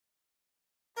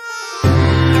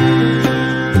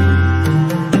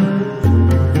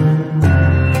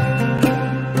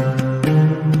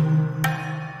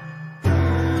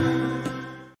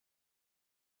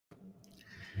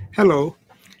Hello,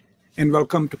 and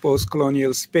welcome to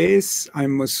Postcolonial Space.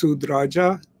 I'm Masood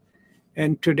Raja,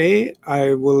 and today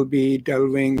I will be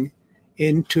delving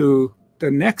into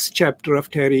the next chapter of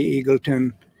Terry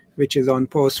Eagleton, which is on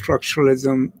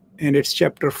Poststructuralism, and it's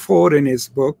chapter 4 in his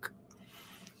book.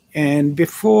 And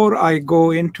before I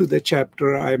go into the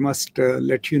chapter, I must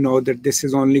let you know that this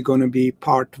is only going to be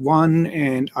part 1,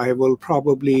 and I will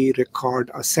probably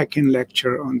record a second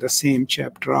lecture on the same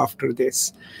chapter after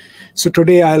this. So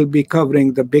today I'll be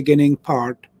covering the beginning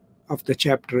part of the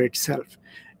chapter itself.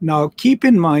 Now keep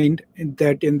in mind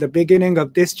that in the beginning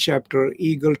of this chapter,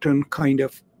 Eagleton kind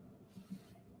of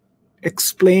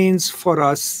explains for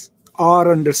us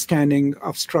our understanding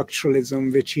of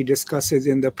structuralism, which he discusses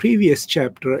in the previous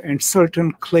chapter, and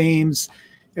certain claims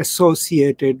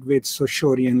associated with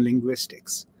Saussurean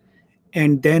linguistics,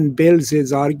 and then builds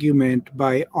his argument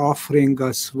by offering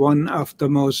us one of the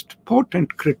most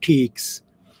potent critiques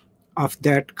of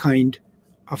that kind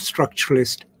of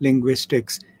structuralist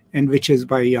linguistics, and which is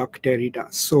by Jacques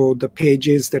Derrida. So the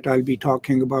pages that I'll be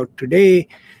talking about today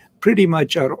pretty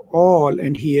much are all,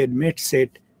 and he admits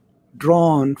it,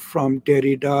 drawn from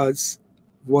Derrida's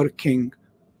working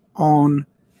on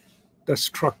the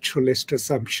structuralist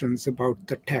assumptions about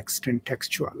the text and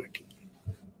textuality.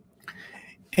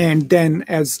 And then,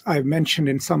 as I've mentioned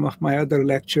in some of my other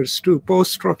lectures too,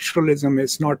 post-structuralism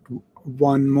is not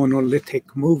one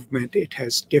monolithic movement. It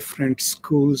has different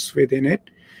schools within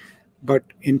it. But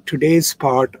in today's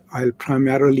part, I'll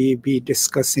primarily be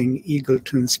discussing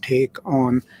Eagleton's take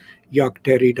on Jacques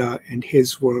Derrida and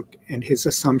his work and his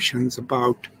assumptions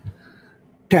about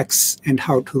texts and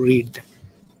how to read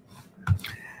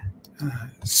them.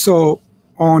 So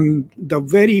on the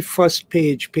very first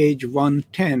page, page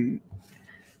 110,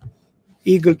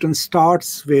 Eagleton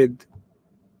starts with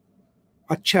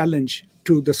a challenge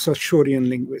to the Saussurean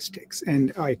linguistics.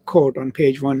 And I quote on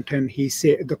page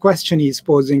 110, the question he's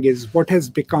posing is, what has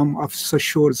become of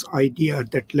Saussure's idea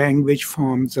that language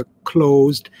forms a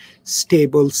closed,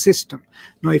 stable system?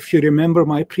 Now, if you remember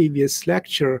my previous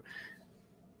lecture,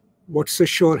 what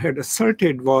Saussure had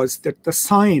asserted was that the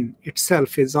sign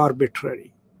itself is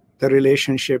arbitrary. The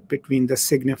relationship between the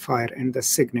signifier and the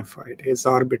signified is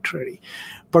arbitrary.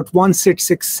 But once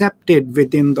it's accepted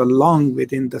within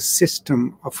the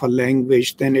system of a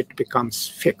language, then it becomes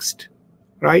fixed,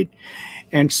 right?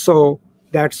 And so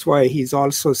that's why he's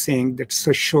also saying that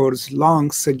Saussure's long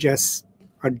suggests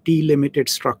a delimited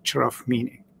structure of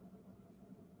meaning.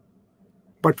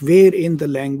 But where in the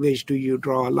language do you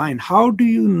draw a line? How do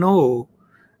you know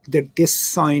that this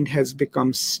sign has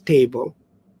become stable,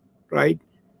 right?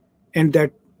 And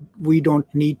that we don't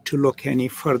need to look any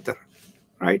further,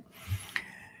 right?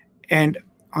 And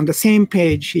on the same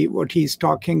page, what he's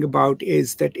talking about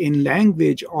is that in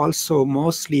language also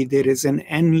mostly there is an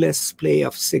endless play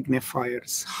of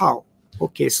signifiers. How?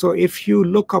 Okay, so if you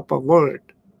look up a word,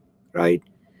 right,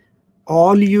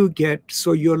 all you get,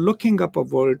 so you're looking up a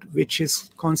word which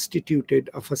is constituted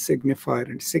of a signifier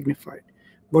and signified.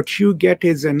 What you get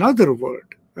is another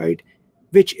word, right,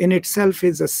 which in itself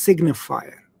is a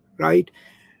signifier, right?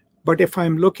 But if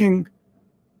I'm looking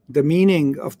the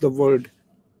meaning of the word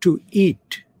to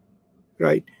eat,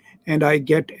 right, and I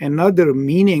get another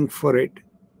meaning for it,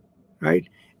 right,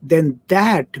 then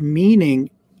that meaning,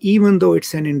 even though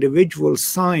it's an individual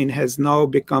sign, has now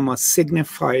become a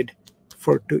signified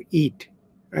for to eat,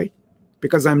 right,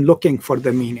 because I'm looking for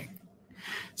the meaning.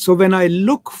 So when I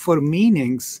look for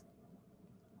meanings,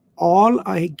 all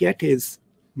I get is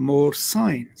more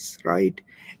signs, right?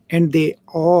 And they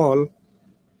all,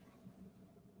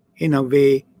 in a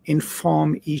way,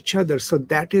 inform each other. So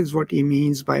that is what he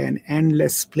means by an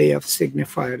endless play of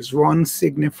signifiers. One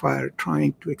signifier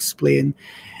trying to explain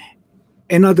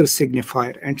another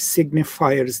signifier, and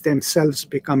signifiers themselves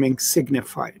becoming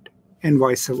signified, and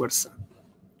vice versa.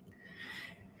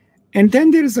 And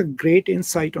then there is a great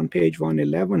insight on page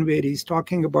 111 where he's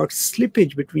talking about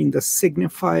slippage between the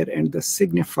signifier and the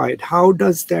signified. How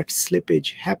does that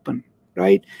slippage happen,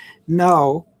 right?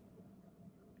 Now,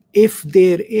 if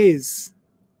there is,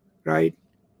 right,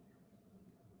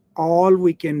 all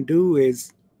we can do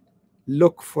is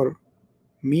look for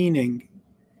meaning,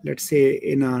 let's say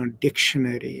in a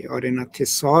dictionary or in a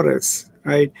thesaurus,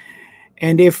 right?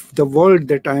 And if the word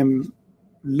that I'm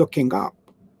looking up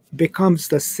becomes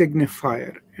the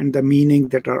signifier and the meaning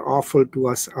that are offered to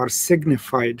us are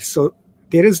signified, so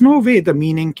there is no way the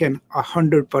meaning can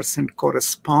 100%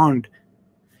 correspond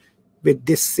with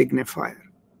this signifier,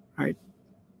 right?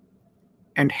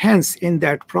 And hence, in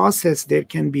that process, there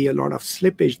can be a lot of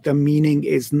slippage. The meaning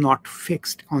is not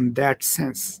fixed on that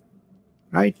sense,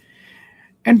 right?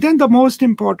 And then the most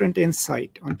important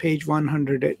insight on page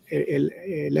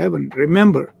 111,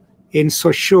 remember, in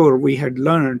Saussure we had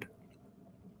learned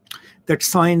that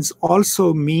signs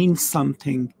also mean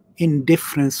something in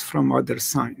difference from other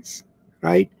signs,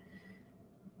 right?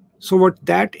 So what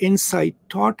that insight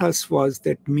taught us was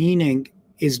that meaning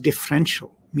is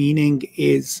differential. Meaning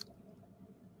is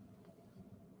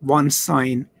one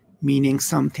sign meaning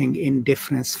something in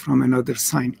difference from another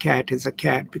sign. Cat is a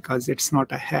cat because it's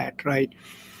not a hat, right?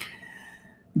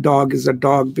 Dog is a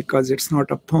dog because it's not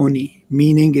a pony.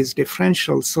 Meaning is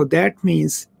differential. So that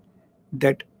means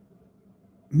that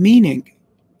meaning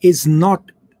is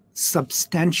not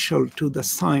substantial to the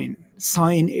sign.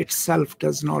 Sign itself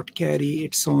does not carry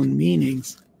its own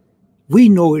meanings. We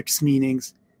know its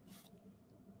meanings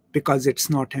because it's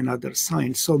not another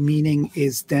sign. So meaning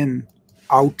is then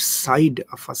outside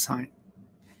of a sign.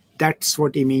 That's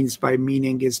what he means by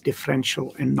meaning is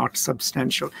differential and not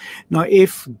substantial. Now,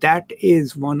 if that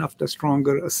is one of the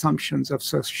stronger assumptions of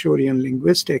Saussurian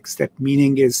linguistics, that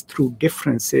meaning is through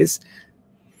differences,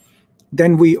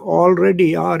 then we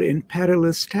already are in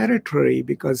perilous territory,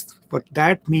 because what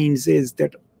that means is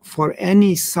that for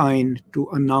any sign to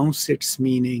announce its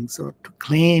meanings or to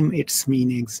claim its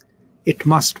meanings, it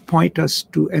must point us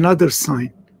to another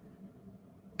sign,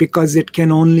 because it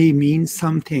can only mean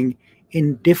something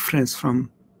in difference from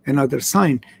another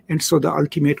sign. And so the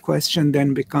ultimate question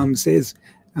then becomes is,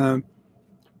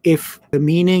 if the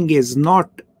meaning is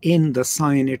not in the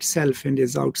sign itself and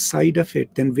is outside of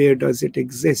it, then where does it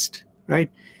exist,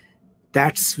 right?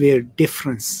 That's where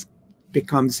difference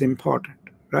becomes important,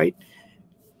 right?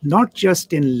 Not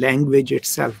just in language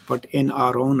itself, but in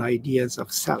our own ideas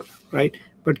of self, right?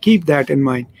 But keep that in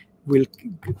mind. We'll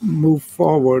move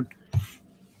forward.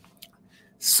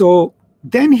 So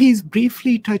then he's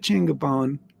briefly touching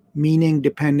upon meaning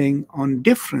depending on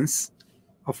difference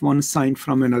of one sign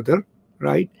from another,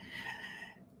 right?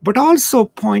 But also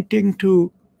pointing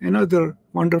to another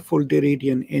wonderful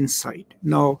Derridian insight.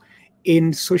 Now,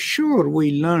 in Saussure,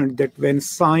 we learned that when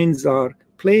signs are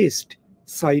placed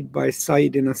side by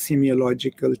side in a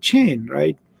semiological chain,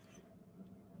 right,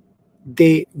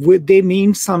 they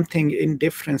mean something in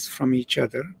difference from each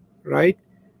other, right?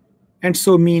 And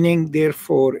so meaning,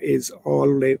 therefore, is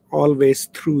always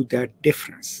through that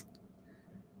difference.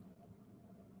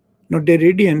 Now,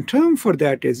 Derridian term for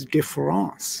that is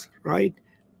difference, right?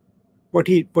 What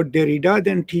Derrida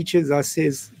then teaches us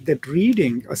is that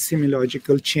reading a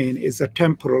semiological chain is a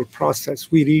temporal process.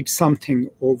 We read something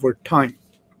over time.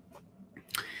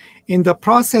 In the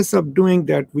process of doing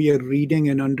that, we are reading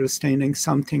and understanding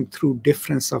something through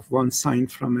difference of one sign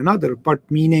from another, but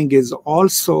meaning is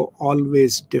also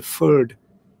always deferred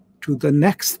to the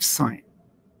next sign,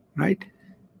 right?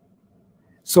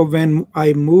 So when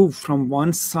I move from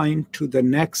one sign to the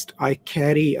next, I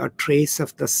carry a trace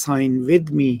of the sign with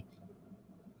me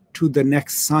to the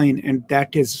next sign, and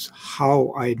that is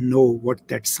how I know what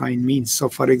that sign means. So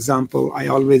for example, I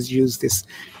always use this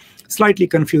slightly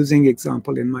confusing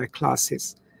example in my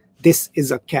classes. This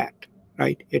is a cat,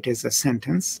 right? It is a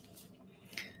sentence.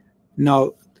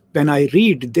 Now, when I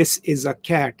read this is a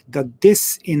cat, the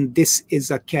this in this is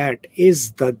a cat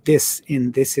is the this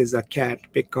in this is a cat,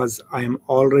 because I am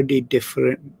already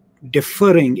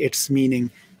deferring its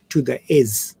meaning to the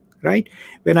is, right?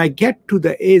 When I get to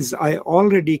the is, I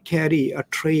already carry a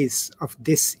trace of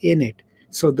this in it.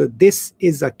 So the this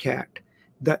is a cat.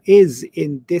 The is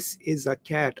in this is a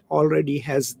cat already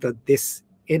has the this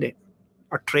in it,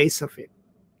 a trace of it.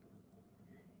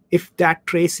 If that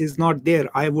trace is not there,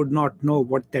 I would not know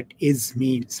what that is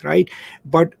means, right?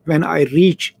 But when I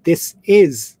reach this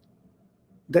is,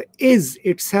 the is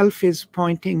itself is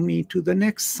pointing me to the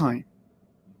next sign.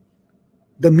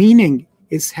 The meaning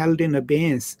is held in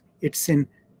abeyance. It's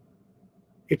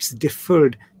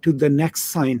deferred to the next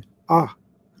sign, ah,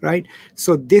 right?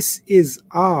 So this is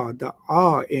ah, the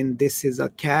ah in this is a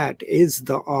cat is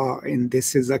the ah in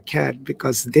this is a cat,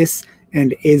 because this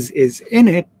and is in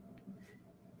it.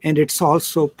 And it's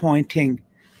also pointing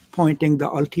the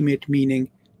ultimate meaning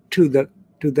to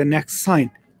the next sign,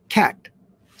 cat.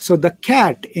 So the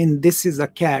cat in this is a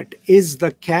cat is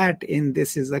the cat in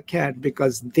this is a cat,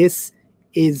 because this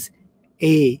is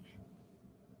a,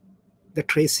 the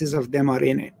traces of them are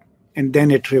in it, and then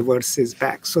it reverses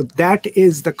back. So that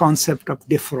is the concept of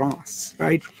difference,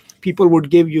 right? People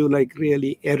would give you like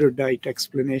really erudite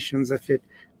explanations of it,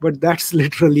 but that's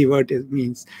literally what it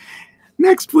means.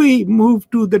 Next, we move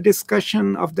to the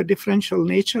discussion of the differential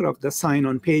nature of the sign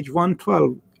on page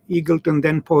 112. Eagleton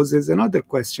then poses another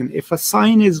question. If a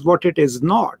sign is what it is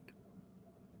not,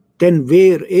 then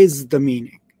where is the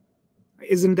meaning?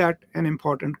 Isn't that an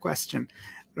important question?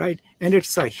 right? And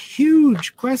it's a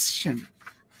huge question.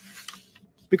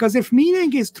 Because if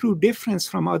meaning is through difference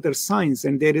from other signs,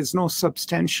 and there is no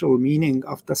substantial meaning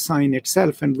of the sign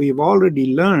itself, and we've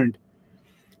already learned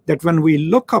that when we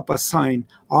look up a sign,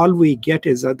 all we get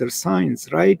is other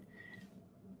signs, right?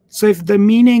 So if the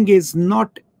meaning is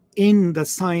not in the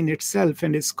sign itself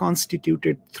and is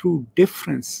constituted through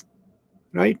difference,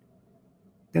 right,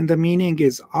 then the meaning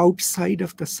is outside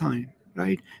of the sign,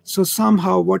 right? So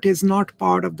somehow what is not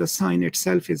part of the sign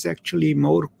itself is actually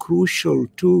more crucial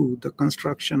to the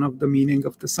construction of the meaning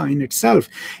of the sign itself.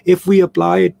 If we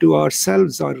apply it to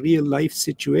ourselves or real life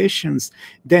situations,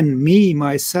 then me,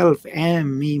 myself,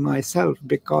 am me, myself,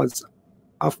 because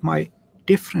of my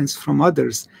difference from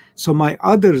others. So my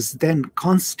others then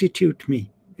constitute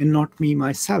me and not me,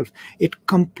 myself. It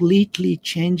completely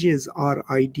changes our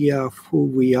idea of who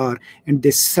we are and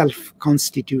this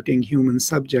self-constituting human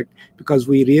subject, because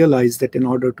we realize that in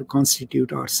order to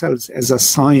constitute ourselves as a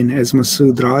sign, as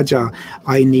Masood Raja,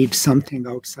 I need something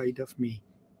outside of me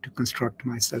to construct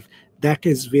myself. That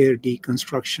is where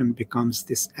deconstruction becomes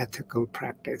this ethical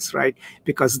practice, right?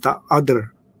 Because the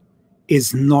other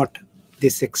is not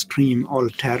this extreme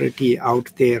alterity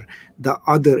out there. The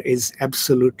other is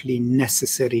absolutely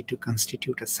necessary to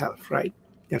constitute a self, right?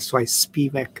 That's why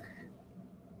Spivak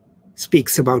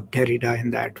speaks about Derrida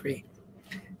in that way.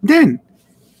 Then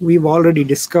we've already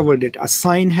discovered it. A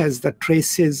sign has the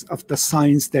traces of the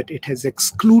signs that it has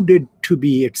excluded to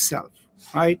be itself,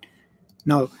 right?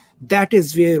 Now, that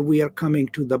is where we are coming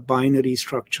to the binary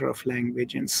structure of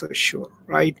language in Saussure,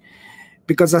 right?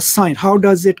 Because a sign, how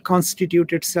does it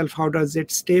constitute itself? How does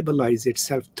it stabilize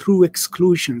itself? Through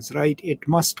exclusions, right? It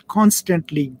must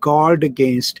constantly guard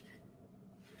against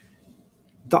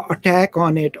the attack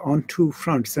on it on two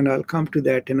fronts, and I'll come to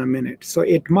that in a minute. So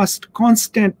it must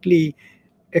constantly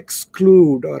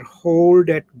exclude or hold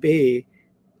at bay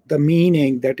the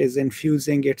meaning that is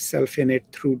infusing itself in it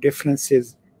through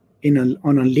differences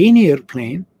on a linear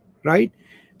plane, right?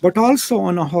 But also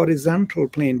on a horizontal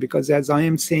plane, because as I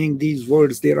am saying these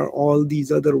words, there are all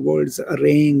these other words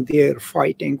arraying there,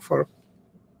 fighting for,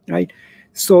 right?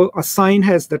 So a sign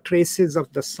has the traces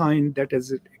of the sign that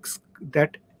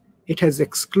it has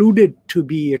excluded to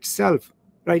be itself,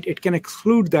 right? It can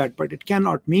exclude that, but it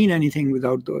cannot mean anything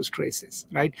without those traces,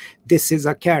 right? This is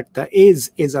a cat. The is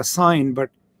a sign,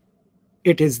 but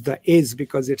it is the is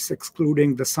because it's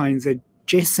excluding the signs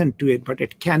adjacent to it, but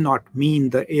it cannot mean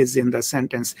the is in the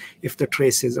sentence if the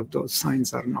traces of those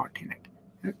signs are not in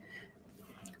it.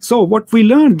 So what we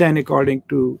learned then, according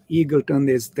to Eagleton,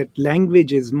 is that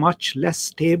language is much less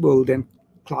stable than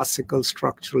classical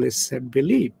structuralists had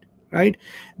believed, right?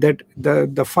 That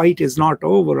the fight is not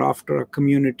over after a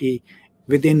community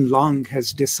within long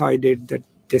has decided that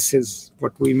this is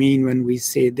what we mean when we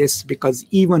say this, because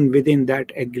even within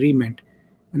that agreement,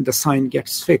 when the sign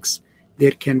gets fixed,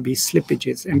 there can be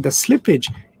slippages, and the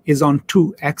slippage is on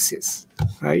two axes,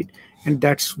 right? And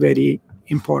that's very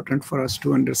important for us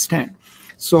to understand.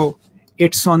 So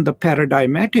it's on the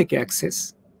paradigmatic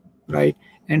axis, right,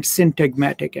 and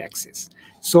syntagmatic axis.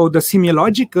 So the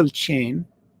semiological chain,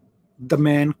 the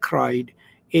man cried,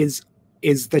 is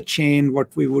the chain,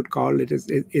 what we would call it is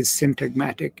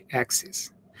syntagmatic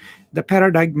axis. The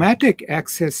paradigmatic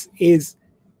axis is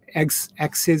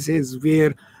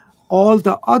where all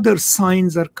the other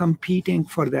signs are competing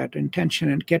for that intention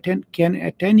and can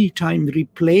at any time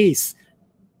replace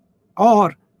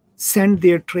or send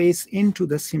their trace into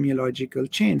the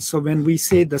semiological chain. So when we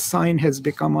say the sign has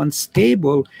become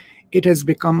unstable, it has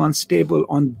become unstable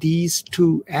on these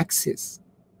two axes,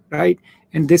 right?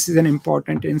 And this is an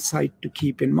important insight to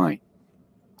keep in mind.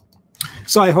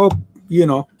 So I hope,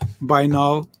 by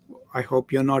now, I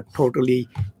hope you're not totally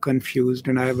confused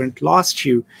and I haven't lost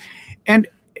you. And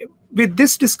with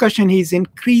this discussion, he's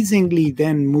increasingly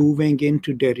then moving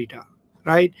into Derrida,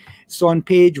 right? So on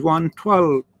page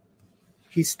 112,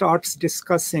 he starts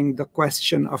discussing the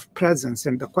question of presence.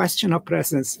 And the question of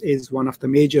presence is one of the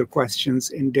major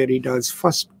questions in Derrida's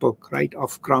first book, right,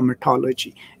 of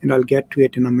grammatology. And I'll get to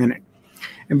it in a minute.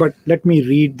 But let me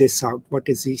read this out. What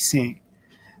is he saying?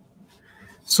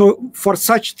 So for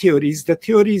such theories, the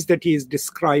theories that he has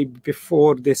described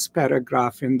before this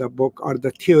paragraph in the book are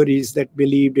the theories that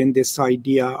believed in this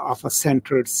idea of a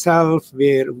centered self,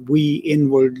 where we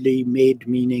inwardly made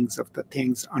meanings of the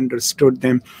things, understood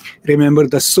them. Remember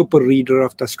the super reader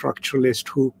of the structuralist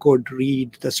who could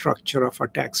read the structure of a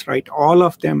text, right? All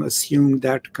of them assumed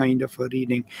that kind of a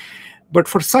reading. But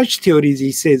for such theories,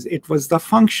 he says, it was the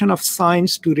function of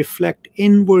science to reflect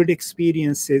inward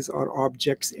experiences or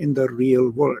objects in the real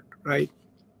world, right?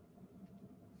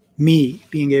 Me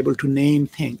being able to name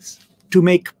things, to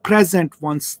make present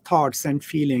one's thoughts and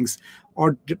feelings,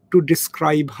 or to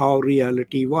describe how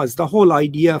reality was. The whole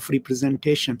idea of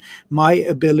representation, my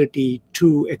ability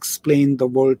to explain the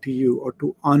world to you or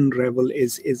to unravel,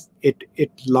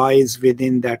 it lies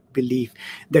within that belief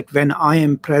that when I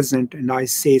am present and I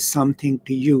say something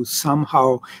to you,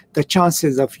 somehow the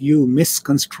chances of you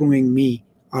misconstruing me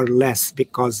are less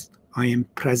because I am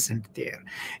present there.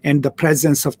 And the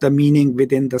presence of the meaning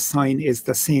within the sign is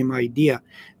the same idea,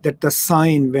 that the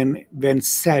sign, when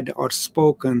said or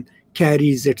spoken,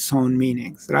 carries its own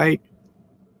meanings, right?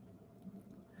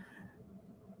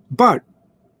 But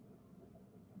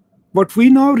what we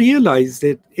now realize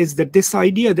is that this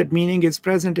idea that meaning is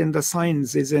present in the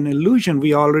signs is an illusion.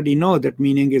 We already know that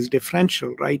meaning is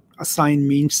differential, right? A sign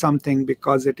means something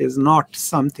because it is not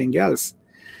something else.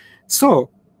 So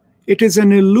it is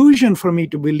an illusion for me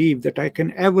to believe that I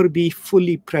can ever be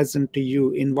fully present to you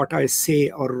in what I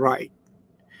say or write.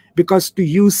 Because to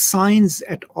use signs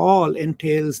at all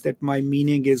entails that my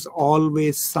meaning is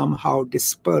always somehow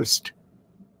dispersed,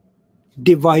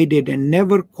 divided, and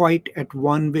never quite at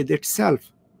one with itself.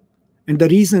 And the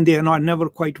reason they are not never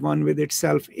quite one with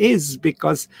itself is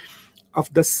because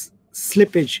of the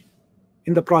slippage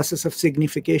in the process of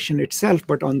signification itself,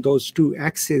 but on those two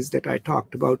axes that I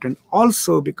talked about, and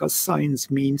also because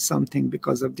signs mean something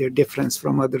because of their difference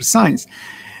from other signs.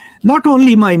 Not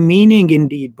only my meaning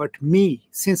indeed, but me,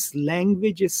 since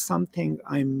language is something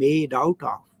I'm made out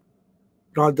of,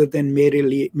 rather than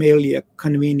merely a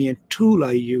convenient tool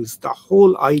I use. The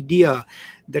whole idea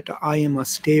that I am a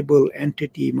stable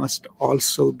entity must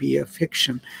also be a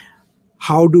fiction.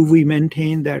 How do we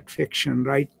maintain that fiction,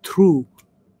 right? Through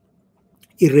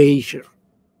erasure,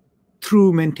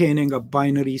 through maintaining a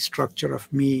binary structure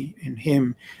of me and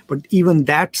him. But even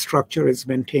that structure is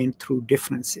maintained through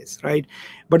differences, right?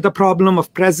 But the problem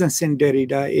of presence in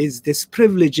Derrida is this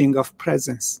privileging of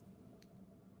presence.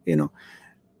 You know,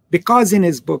 because in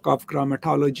his book of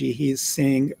grammatology, he is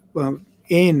saying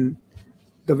in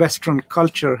the Western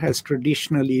culture has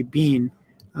traditionally been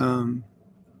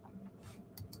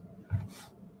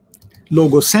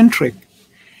logocentric,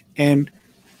 and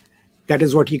that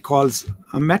is what he calls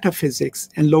a metaphysics,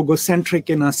 and logocentric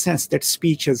in a sense that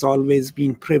speech has always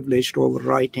been privileged over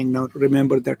writing. Now,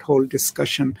 remember that whole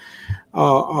discussion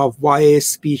of why is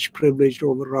speech privileged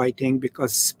over writing,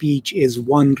 because speech is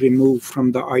one remove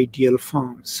from the ideal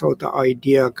form. So the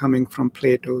idea coming from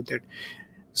Plato that,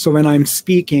 so when I'm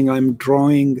speaking, I'm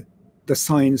drawing the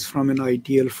signs from an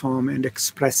ideal form and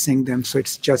expressing them. So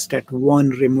it's just at one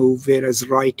remove, whereas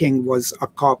writing was a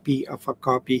copy of a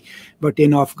copy. But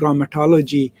in of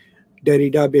grammatology,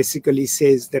 Derrida basically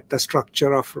says that the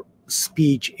structure of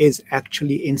speech is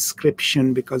actually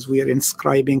inscription, because we are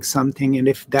inscribing something. And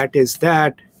if that is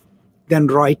that, then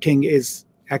writing is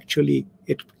actually,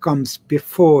 it comes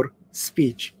before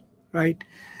speech, right?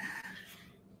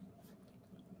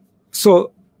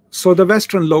 So the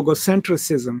Western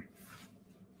logocentrism,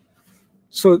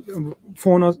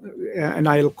 and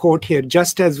I'll quote here,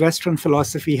 just as Western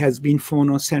philosophy has been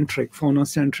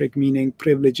phonocentric meaning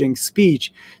privileging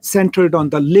speech, centered on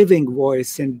the living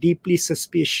voice and deeply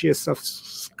suspicious of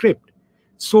script,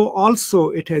 so also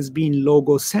it has been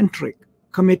logocentric,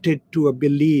 committed to a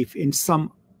belief in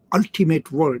some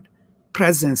ultimate word,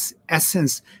 presence,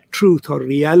 essence, truth, or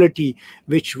reality,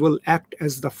 which will act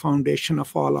as the foundation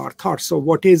of all our thoughts. So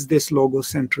what is this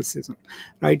logocentrism,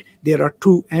 right? There are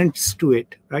two ends to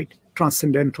it, right?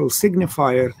 Transcendental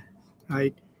signifier,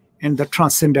 right? And the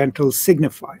transcendental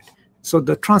signified. So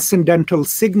the transcendental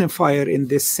signifier in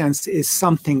this sense is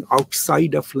something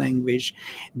outside of language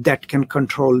that can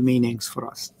control meanings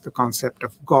for us. The concept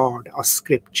of God, a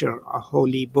scripture, a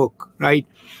holy book, right?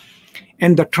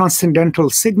 And the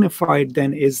transcendental signified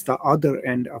then is the other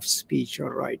end of speech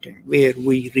or writing, where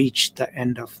we reach the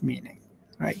end of meaning,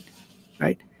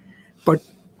 right? But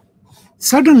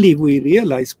suddenly we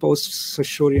realize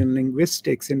post-Saussurean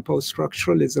linguistics and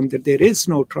post-structuralism that there is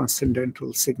no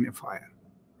transcendental signifier,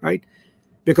 right?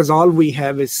 Because all we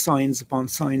have is signs upon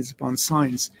signs upon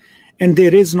signs. And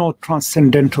there is no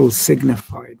transcendental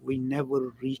signified. We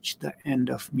never reach the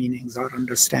end of meanings. Our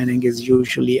understanding is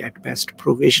usually at best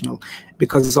provisional,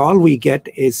 because all we get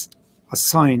is a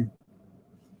sign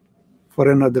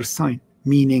for another sign,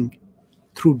 meaning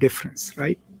through difference,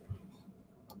 right?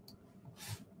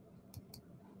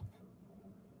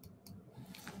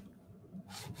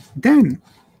 Then,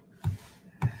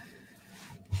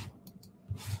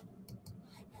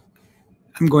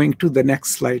 I'm going to the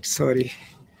next slide, sorry.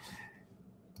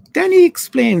 Then he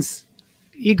explains,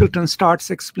 Eagleton starts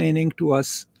explaining to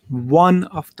us one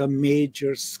of the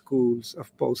major schools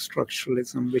of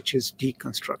post-structuralism, which is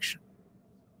deconstruction.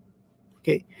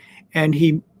 Okay, and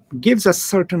he gives us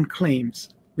certain claims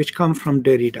which come from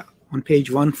Derrida. On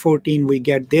page 114, we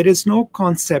get, there is no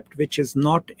concept which is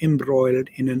not embroiled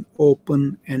in an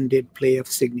open-ended play of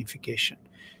signification,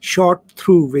 shot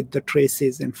through with the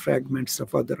traces and fragments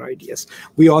of other ideas.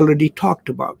 We already talked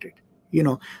about it. You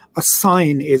know, a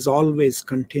sign is always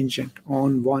contingent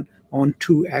on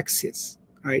two axes,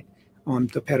 right? On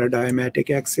the paradigmatic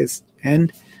axis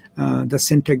and the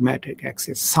syntagmatic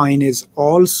axis. Sign is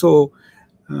also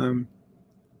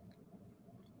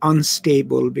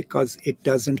unstable because it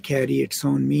doesn't carry its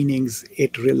own meanings.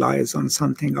 It relies on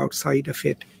something outside of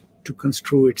it to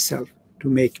construe itself, to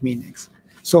make meanings.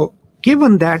 So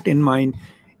given that in mind,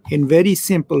 in very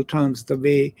simple terms, the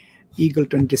way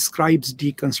Eagleton describes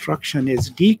deconstruction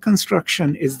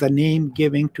is the name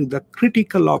given to the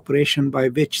critical operation by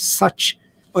which such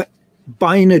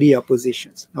binary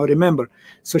oppositions. Now remember,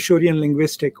 Saussurian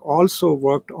linguistics also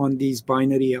worked on these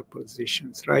binary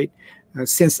oppositions, right?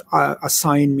 Since a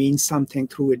sign means something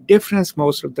through a difference,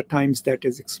 most of the times that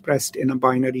is expressed in a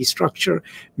binary structure: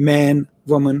 man,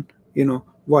 woman, you know,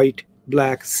 white,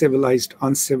 black, civilized,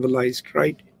 uncivilized,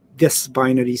 right? This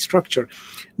binary structure.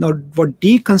 Now, what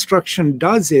deconstruction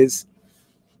does is,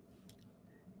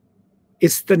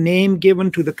 it's the name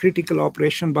given to the critical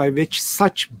operation by which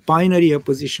such binary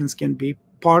oppositions can be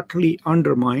partly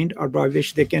undermined, or by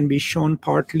which they can be shown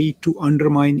partly to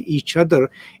undermine each other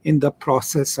in the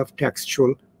process of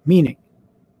textual meaning.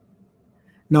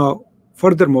 Now,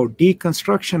 furthermore,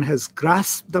 deconstruction has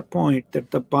grasped the point that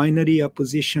the binary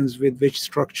oppositions with which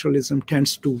structuralism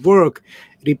tends to work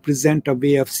represent a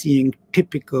way of seeing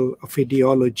typical of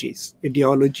ideologies.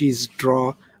 Ideologies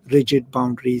draw rigid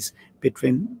boundaries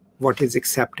between what is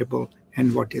acceptable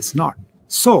and what is not.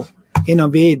 So, in a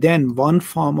way, then, one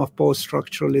form of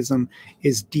post-structuralism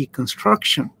is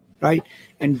deconstruction, right?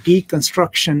 And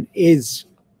deconstruction is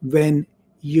when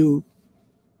you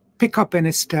pick up an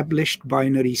established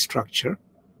binary structure,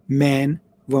 man,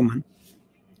 woman,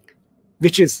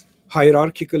 which is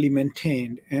hierarchically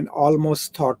maintained and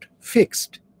almost thought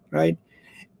fixed, right?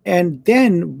 And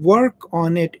then work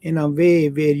on it in a way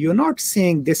where you're not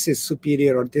saying this is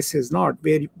superior or this is not,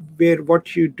 where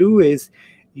what you do is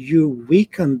you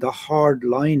weaken the hard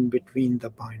line between the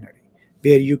binary,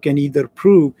 where you can either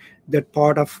prove that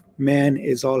part of man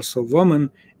is also woman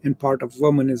and part of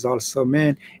woman is also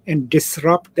man, and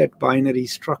disrupt that binary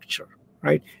structure,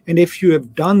 right? And if you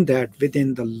have done that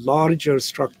within the larger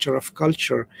structure of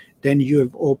culture, then you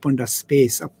have opened a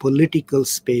space, a political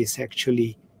space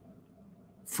actually,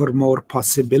 for more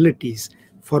possibilities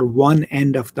for one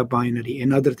end of the binary.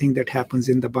 Another thing that happens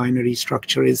in the binary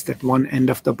structure is that one end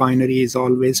of the binary is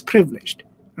always privileged,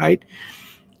 right?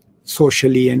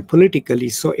 Socially and politically.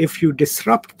 So if you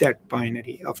disrupt that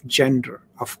binary of gender,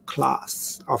 of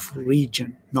class, of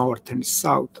region, north and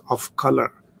south, of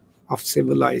color, of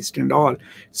civilized and all,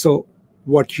 so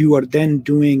what you are then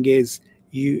doing is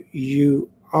you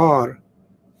are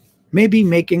maybe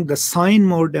making the sign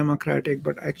more democratic,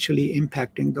 but actually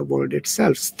impacting the world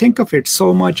itself. Think of it,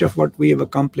 so much of what we have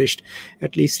accomplished,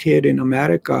 at least here in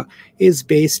America, is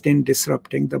based in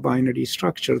disrupting the binary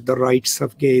structure. The rights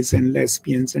of gays and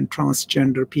lesbians and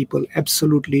transgender people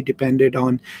absolutely depended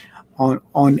on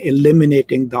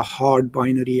eliminating the hard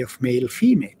binary of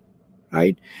male-female,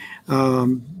 right?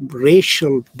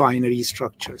 Racial binary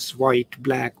structures, white,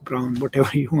 black, brown,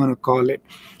 whatever you want to call it,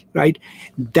 right?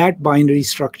 That binary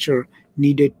structure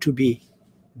needed to be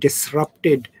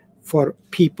disrupted for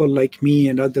people like me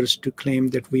and others to claim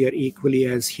that we are equally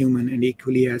as human and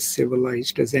equally as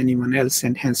civilized as anyone else,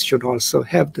 and hence should also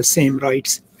have the same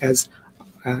rights as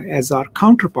our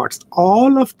counterparts.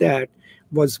 All of that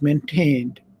was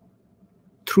maintained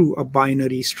through a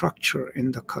binary structure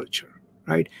in the culture,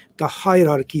 right? The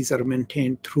hierarchies are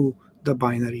maintained through the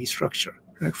binary structure.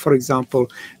 Right? For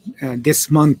example, this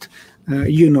month,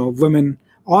 women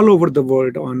all over the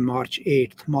world on March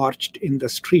 8th marched in the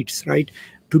streets, right,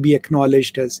 to be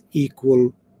acknowledged as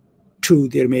equal to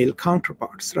their male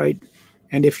counterparts, right?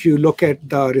 And if you look at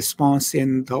the response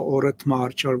in the Aurat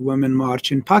March or Women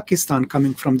March in Pakistan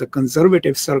coming from the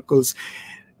conservative circles,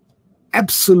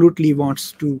 absolutely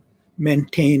wants to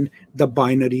maintain the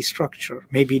binary structure,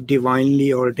 maybe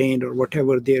divinely ordained or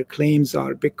whatever their claims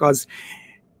are, because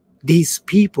these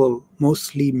people,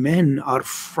 mostly men, are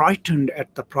frightened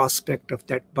at the prospect of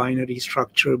that binary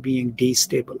structure being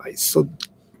destabilized. So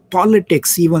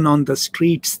politics, even on the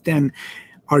streets, then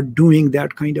are doing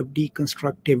that kind of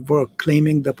deconstructive work,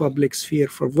 claiming the public sphere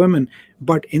for women.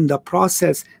 But in the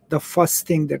process, the first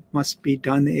thing that must be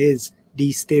done is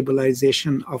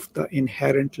destabilization of the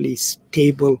inherently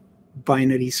stable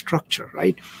binary structure,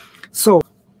 right? So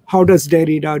How does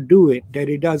Derrida do it?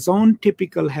 Derrida's own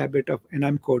typical habit of, and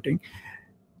I'm quoting,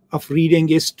 of reading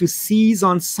is to seize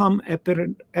on some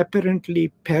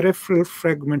apparently peripheral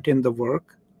fragment in the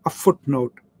work, a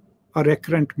footnote, a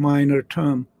recurrent minor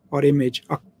term or image,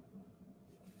 a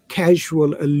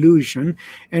casual allusion,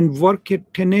 and work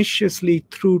it tenaciously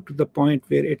through to the point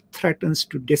where it threatens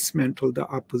to dismantle the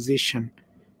oppositions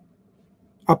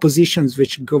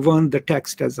which govern the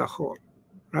text as a whole,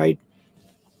 right?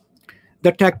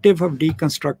 The tactic of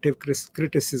deconstructive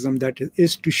criticism, that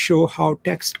is to show how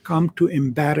texts come to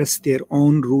embarrass their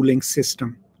own ruling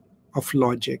system of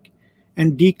logic.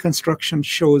 And deconstruction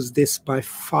shows this by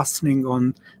fastening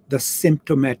on the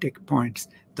symptomatic points,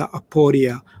 the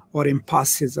aporia or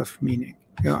impasses of meaning.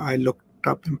 I looked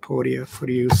up aporia for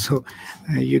you, so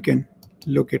you can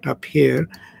look it up here.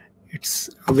 It's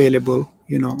available,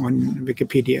 on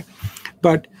Wikipedia.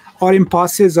 But, or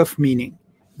impasses of meaning,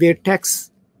 where texts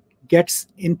gets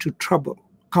into trouble,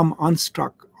 come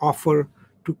unstuck, offer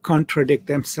to contradict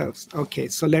themselves. Okay,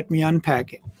 so let me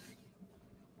unpack it.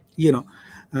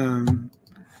 I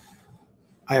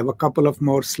have a couple of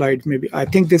more slides, maybe. I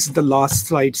think this is the last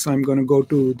slide, so I'm going to go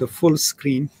to the full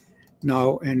screen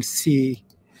now and see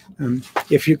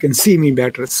if you can see me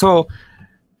better. So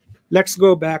let's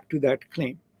go back to that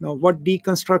claim. Now, what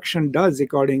deconstruction does,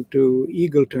 according to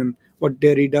Eagleton, what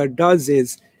Derrida does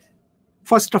is,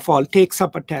 first of all, takes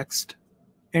up a text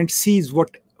and sees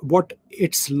what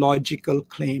its logical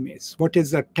claim is. What is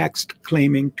the text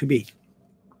claiming to be?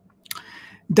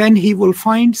 Then he will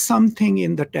find something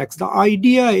in the text. The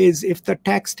idea is if the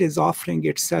text is offering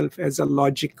itself as a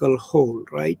logical whole,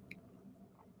 right?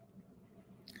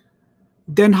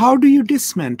 Then how do you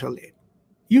dismantle it?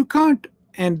 You can't,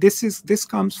 and this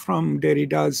comes from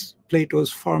Derrida's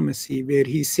Plato's Pharmacy, where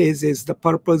he says is the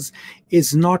purpose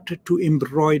is not to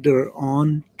embroider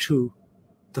onto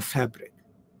the fabric,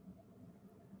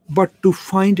 but to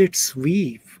find its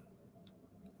weave,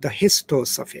 the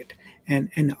histos of it, and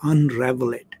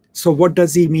unravel it. So what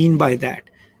does he mean by that?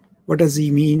 What does he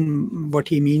mean? What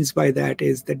he means by that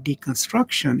is the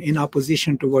deconstruction, in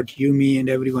opposition to what you, me, and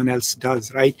everyone else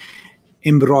does, right?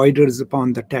 Embroiders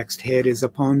upon the text. Here is a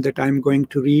poem that I'm going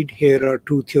to read. Here are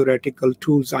two theoretical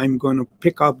tools. I'm going to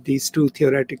pick up these two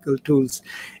theoretical tools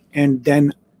and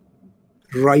then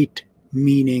write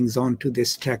meanings onto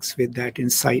this text with that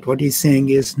insight. What he's saying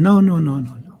is, no.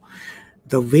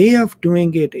 The way of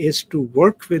doing it is to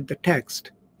work with the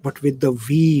text, but with the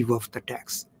weave of the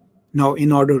text. Now,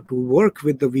 in order to work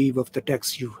with the weave of the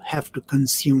text, you have to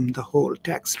consume the whole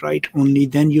text, right? Only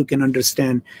then you can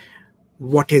understand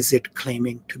what is it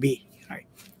claiming to be, right?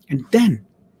 And then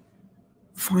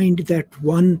find that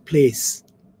one place,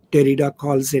 Derrida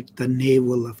calls it the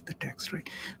navel of the text, right?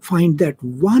 Find that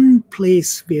one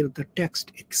place where the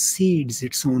text exceeds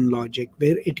its own logic,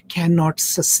 where it cannot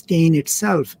sustain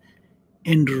itself,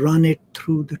 and run it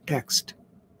through the text,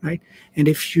 right? And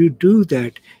if you do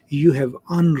that, you have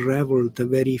unraveled the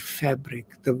very fabric,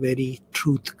 the very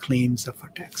truth claims of a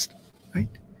text, right?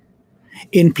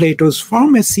 In Plato's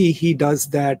Pharmacy, he does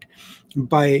that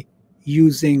by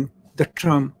using the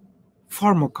term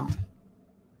pharmakon,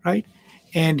 right?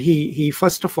 And he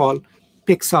first of all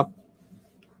picks up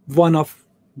one of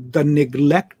the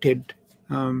neglected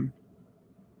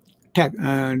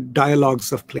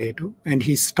dialogues of Plato, and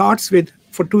he starts with,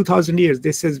 for 2,000 years,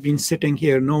 this has been sitting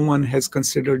here. No one has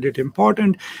considered it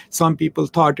important. Some people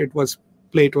thought it was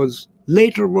Plato's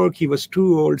later work. He was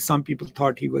too old. Some people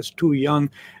thought he was too young.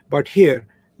 But here,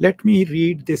 let me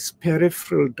read this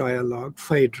peripheral dialogue,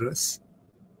 Phaedrus,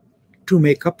 to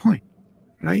make a point,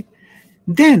 right?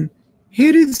 Then,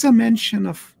 here is a mention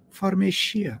of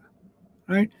pharmacia,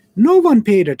 right? No one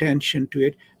paid attention to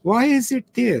it. Why is it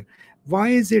there? Why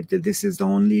is it that this is the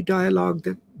only dialogue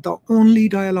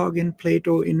in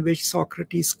Plato in which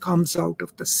Socrates comes out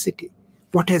of the city?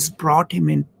 What has brought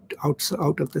him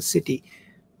out of the city?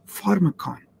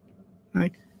 Pharmakon,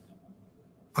 right?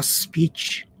 A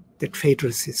speech that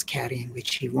Phaedrus is carrying,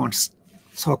 which he wants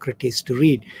Socrates to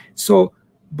read. So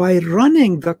by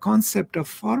running the concept of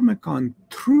pharmakon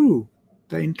through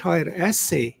the entire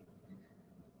essay,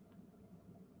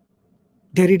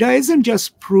 Derrida isn't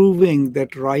just proving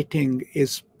that writing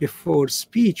is before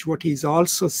speech. What he's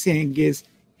also saying is,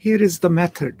 here is the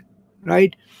method,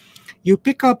 right? You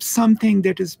pick up something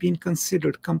that has been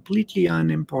considered completely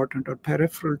unimportant or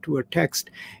peripheral to a text,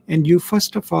 and you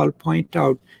first of all point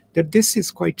out that this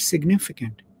is quite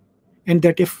significant, and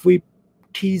that if we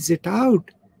tease it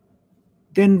out,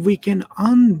 then we can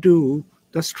undo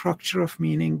the structure of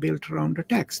meaning built around a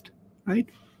text, right?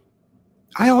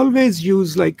 I always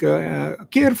use, like,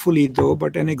 carefully though,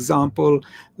 but an example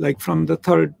like from the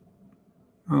third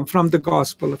from the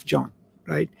Gospel of John,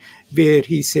 right? Where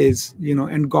he says,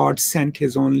 and God sent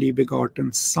his only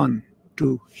begotten Son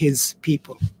to his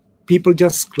people. People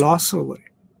just gloss over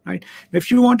it, right?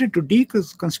 If you wanted to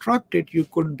deconstruct it, you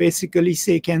could basically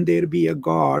say, can there be a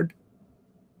God,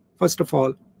 first of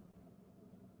all,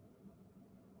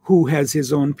 who has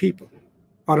his own people?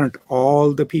 Aren't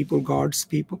all the people God's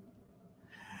people?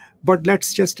 But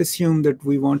let's just assume that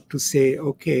we want to say,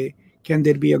 okay, can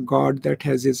there be a God that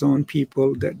has his own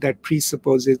people? That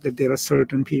presupposes that there are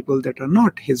certain people that are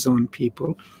not his own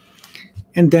people.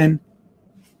 And then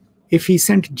if he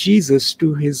sent Jesus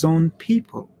to his own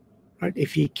people, right?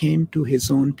 If he came to his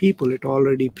own people, it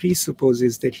already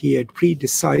presupposes that he had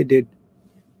pre-decided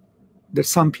that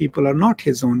some people are not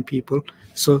his own people.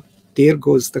 So there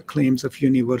goes the claims of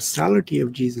universality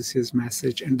of Jesus's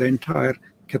message and the entire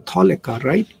Catholica,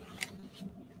 right?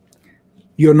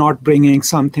 You're not bringing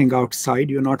something outside.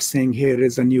 You're not saying, here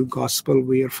is a new gospel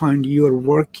we are finding. You're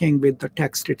working with the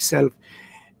text itself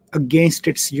against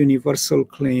its universal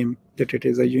claim that it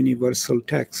is a universal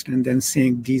text, and then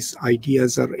saying these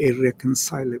ideas are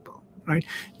irreconcilable, right?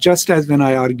 Just as when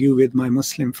I argue with my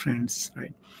Muslim friends,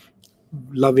 right,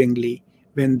 lovingly,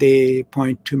 when they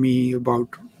point to me about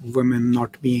women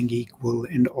not being equal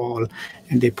and all,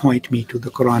 and they point me to the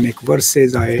Quranic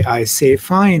verses, I say,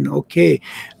 fine, okay,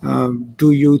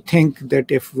 do you think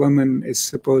that if woman is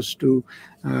supposed to,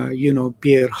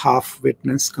 bear half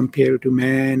witness compared to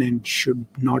man and should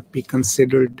not be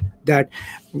considered that,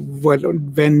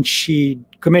 when she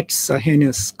commits a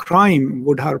heinous crime,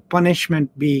 would her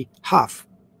punishment be half?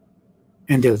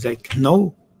 And they was like,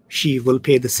 no, she will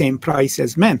pay the same price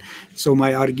as men. So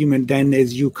my argument then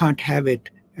is you can't have it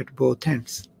at both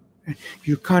ends.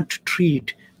 You can't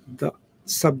treat the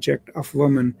subject of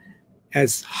woman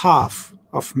as half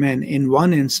of men in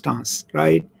one instance,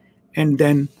 right? And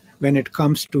then when it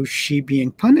comes to she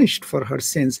being punished for her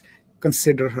sins,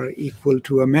 consider her equal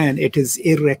to a man. It is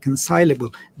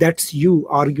irreconcilable. That's you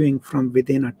arguing from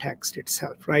within a text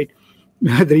itself, right?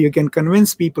 Whether you can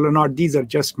convince people or not, these are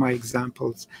just my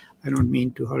examples. I don't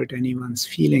mean to hurt anyone's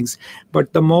feelings.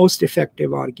 But the most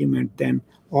effective argument then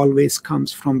always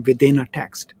comes from within a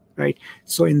text, right?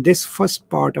 So in this first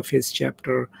part of his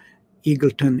chapter,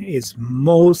 Eagleton is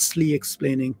mostly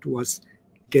explaining to us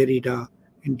Derrida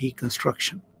and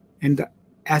deconstruction. And the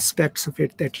aspects of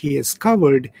it that he has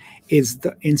covered is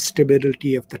the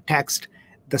instability of the text,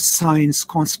 the signs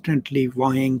constantly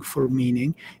vying for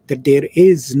meaning, that there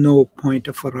is no point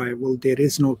of arrival, there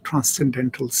is no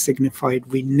transcendental signified.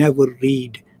 We never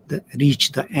reach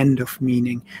the end of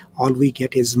meaning. All we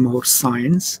get is more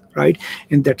signs, right?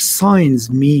 And that signs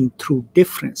mean through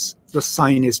difference. The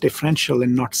sign is differential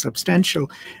and not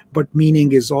substantial, but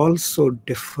meaning is also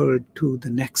deferred to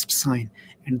the next sign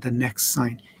and the next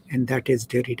sign. And that is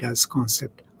Derrida's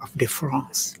concept of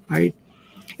difference, right?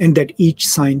 And that each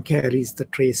sign carries the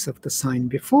trace of the sign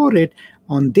before it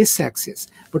on this axis,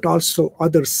 but also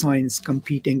other signs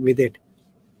competing with it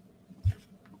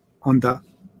on the,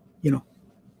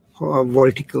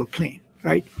 vertical plane,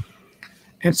 right?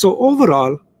 And so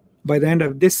overall, by the end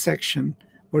of this section,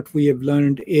 what we have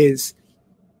learned is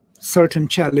certain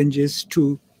challenges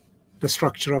to the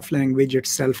structure of language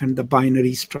itself and the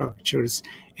binary structures,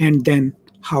 and then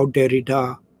how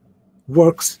Derrida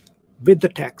works with the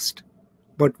text,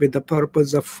 but with the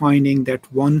purpose of finding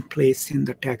that one place in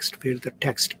the text where the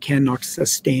text cannot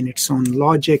sustain its own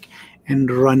logic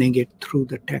and running it through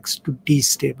the text to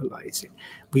destabilize it.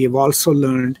 We have also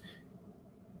learned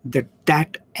that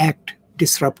that act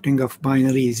disrupting of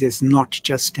binaries is not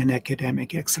just an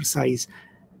academic exercise,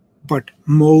 but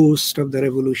most of the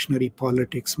revolutionary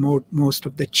politics, most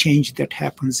of the change that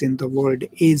happens in the world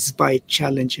is by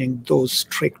challenging those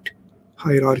strict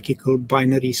hierarchical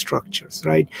binary structures,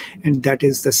 right? And that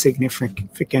is the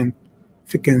significance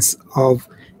of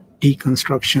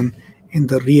deconstruction in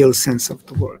the real sense of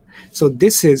the word. So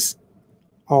this is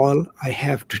all I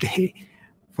have today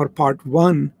for part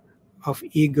 1 of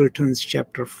Eagleton's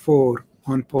chapter 4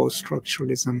 on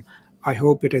post-structuralism. I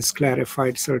hope it has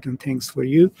clarified certain things for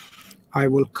you. I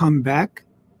will come back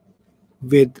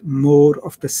with more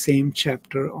of the same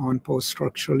chapter on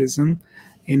post-structuralism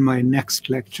in my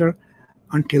next lecture.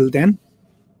 Until then,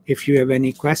 if you have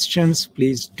any questions,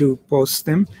 please do post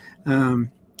them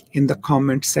in the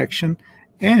comment section.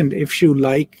 And if you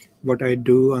like what I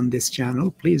do on this channel,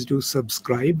 please do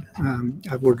subscribe.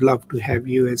 I would love to have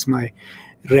you as my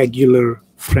regular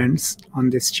friends on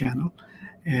this channel.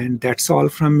 And that's all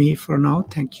from me for now.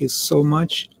 Thank you so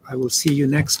much. I will see you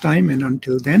next time. And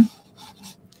until then,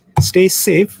 stay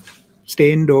safe,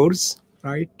 stay indoors,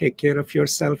 right? Take care of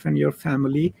yourself and your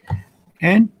family,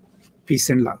 and peace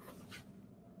and love.